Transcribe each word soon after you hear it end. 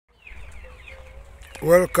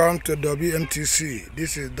Welcome to WMTC.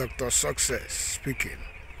 This is Dr. Success speaking,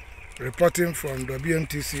 reporting from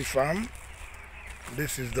WMTC Farm.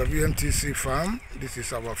 This is WMTC Farm. This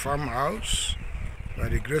is our farmhouse. By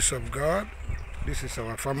the grace of God, this is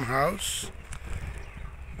our farmhouse.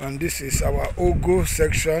 And this is our Ugu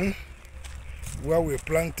section, where we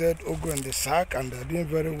planted Ugu in the sack, and they're doing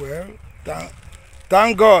very well.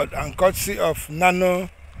 Thank God, and courtesy of Nano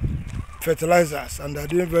fertilizers, and they're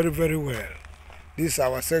doing very, very well. This is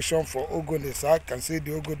our section for Ugu in the sack. You can see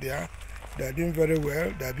the Ugu there. They're doing very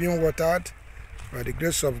well. They're being watered by the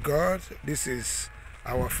grace of God. This is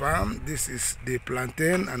our farm. This is the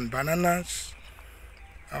plantain and bananas.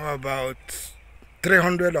 How about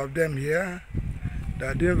 300 of them here?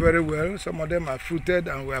 They're doing very well. Some of them are fruited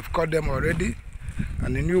and we have cut them already.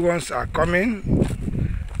 And the new ones are coming.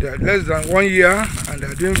 They're less than 1 year and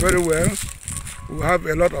they're doing very well. We have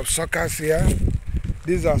a lot of suckers here.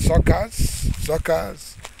 These are suckers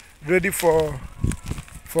ready for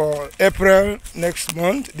April next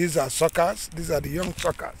month. These are suckers. These are the young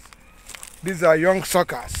suckers. These are young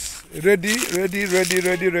suckers. Ready.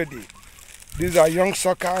 These are young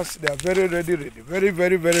suckers. They are very ready. Very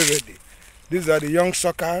ready. These are the young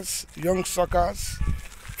suckers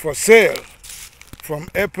for sale from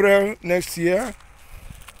April next year.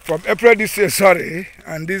 From April this year, sorry.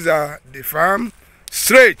 And these are the farm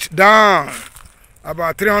straight down.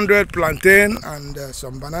 About 300 plantain and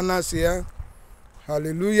some bananas here.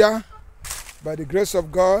 Hallelujah. By the grace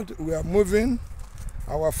of God, we are moving.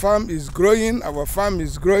 Our farm is growing. By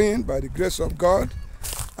the grace of God.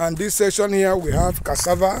 And this section here, we have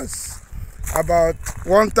cassavas. About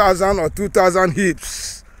 1,000 or 2,000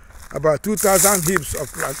 heaps. About 2,000 heaps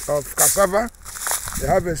of cassava. They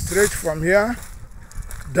have a stretch from here.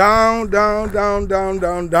 Down.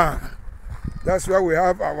 That's where we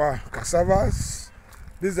have our cassavas.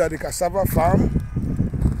 These are the cassava farm.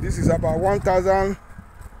 This is about 1,000,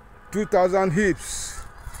 2,000 heaps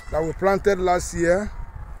that we planted last year.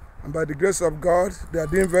 And by the grace of God, they are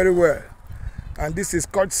doing very well. And this is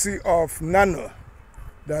courtesy of Nano.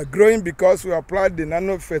 They are growing because we applied the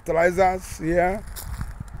Nano fertilizers here.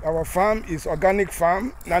 Our farm is organic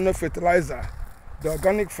farm, Nano fertilizer. The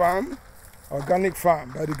organic farm,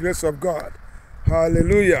 by the grace of God.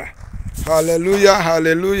 Hallelujah.